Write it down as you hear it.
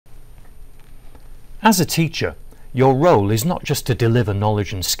As a teacher, your role is not just to deliver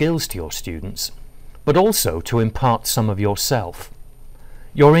knowledge and skills to your students, but also to impart some of yourself,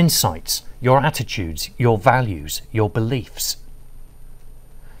 your insights, your attitudes, your values, your beliefs.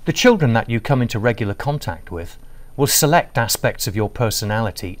 The children that you come into regular contact with will select aspects of your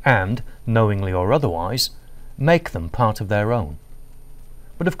personality and, knowingly or otherwise, make them part of their own.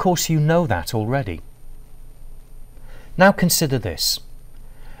 But of course you know that already. Now consider this.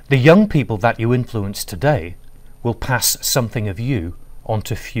 The young people that you influence today will pass something of you on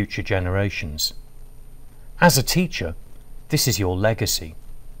to future generations. As a teacher, this is your legacy.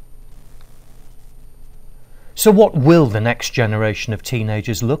 So what will the next generation of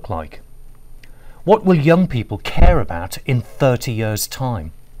teenagers look like? What will young people care about in 30 years'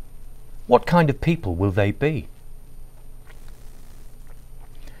 time? What kind of people will they be?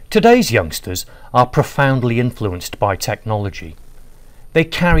 Today's youngsters are profoundly influenced by technology. They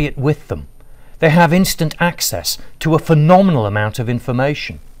carry it with them. They have instant access to a phenomenal amount of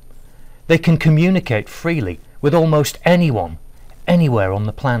information. They can communicate freely with almost anyone, anywhere on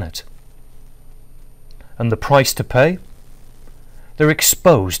the planet. And the price to pay? They're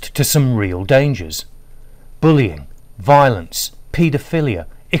exposed to some real dangers. Bullying, violence, paedophilia,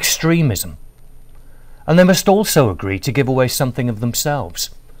 extremism. And they must also agree to give away something of themselves.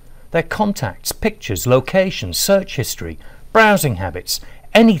 Their contacts, pictures, locations, search history, browsing habits,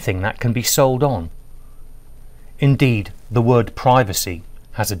 anything that can be sold on. Indeed, the word privacy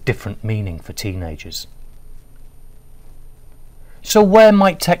has a different meaning for teenagers. So where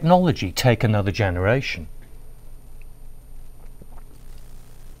might technology take another generation?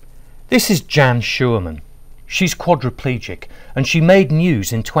 This is Jan Schuurman. She's quadriplegic and she made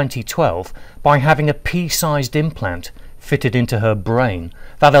news in 2012 by having a pea-sized implant fitted into her brain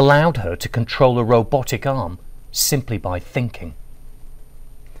that allowed her to control a robotic arm simply by thinking.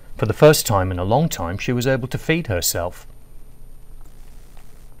 For the first time in a long time, she was able to feed herself.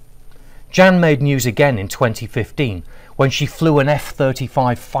 Jan made news again in 2015 when she flew an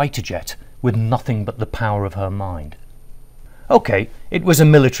F-35 fighter jet with nothing but the power of her mind. Okay, it was a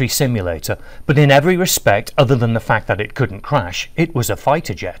military simulator, but in every respect other than the fact that it couldn't crash, it was a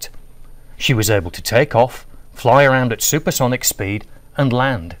fighter jet. She was able to take off, fly around at supersonic speed and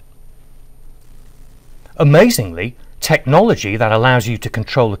land. Amazingly, technology that allows you to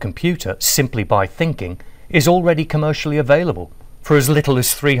control a computer simply by thinking is already commercially available for as little as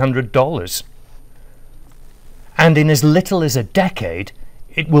 $300. And in as little as a decade,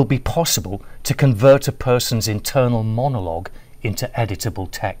 it will be possible to convert a person's internal monologue into editable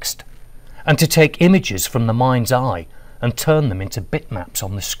text, and to take images from the mind's eye and turn them into bitmaps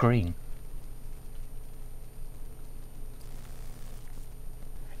on the screen.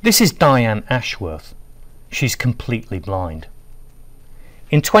 This is Diane Ashworth. She's completely blind.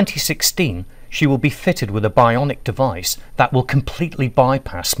 In 2016, she will be fitted with a bionic device that will completely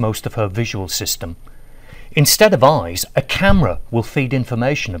bypass most of her visual system. Instead of eyes, a camera will feed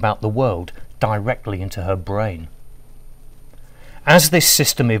information about the world directly into her brain. As this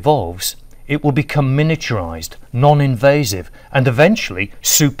system evolves, it will become miniaturized, non-invasive, and eventually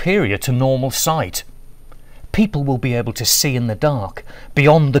superior to normal sight. People will be able to see in the dark,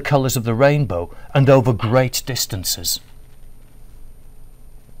 beyond the colours of the rainbow, and over great distances.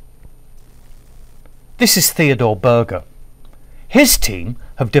 This is Theodore Berger. His team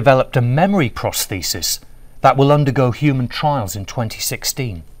have developed a memory prosthesis that will undergo human trials in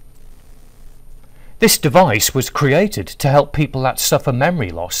 2016. This device was created to help people that suffer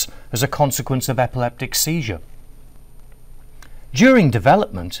memory loss as a consequence of epileptic seizure. During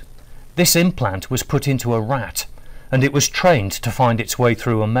development, this implant was put into a rat and it was trained to find its way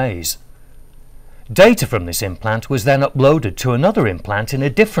through a maze. Data from this implant was then uploaded to another implant in a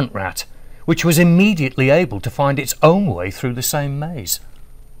different rat, which was immediately able to find its own way through the same maze.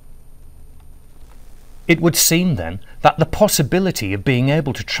 It would seem then that the possibility of being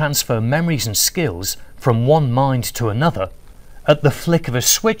able to transfer memories and skills from one mind to another, at the flick of a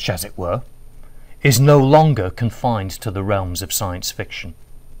switch as it were, is no longer confined to the realms of science fiction.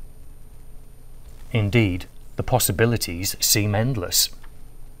 Indeed, the possibilities seem endless.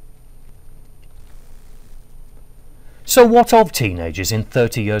 So what of teenagers in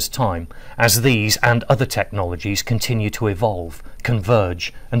 30 years' time as these and other technologies continue to evolve,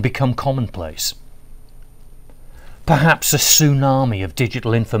 converge and become commonplace? Perhaps a tsunami of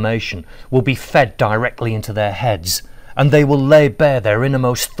digital information will be fed directly into their heads, and they will lay bare their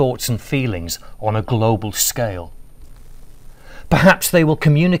innermost thoughts and feelings on a global scale. Perhaps they will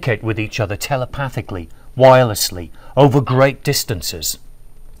communicate with each other telepathically, wirelessly, over great distances.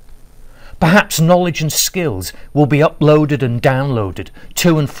 Perhaps knowledge and skills will be uploaded and downloaded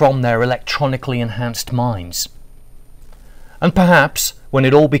to and from their electronically enhanced minds. And perhaps, when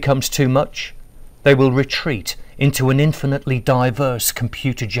it all becomes too much, they will retreat into an infinitely diverse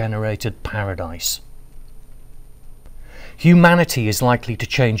computer-generated paradise. Humanity is likely to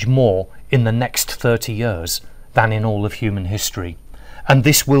change more in the next 30 years than in all of human history, and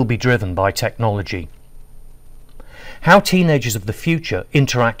this will be driven by technology. How teenagers of the future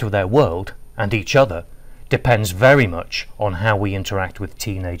interact with their world and each other depends very much on how we interact with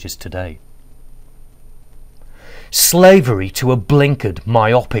teenagers today. Slavery to a blinkered,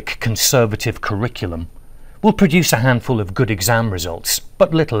 myopic, conservative curriculum will produce a handful of good exam results,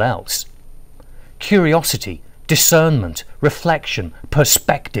 but little else. Curiosity, discernment, reflection,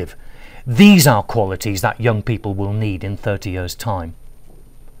 perspective, these are qualities that young people will need in 30 years' time.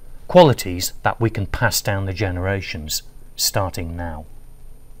 Qualities that we can pass down the generations, starting now.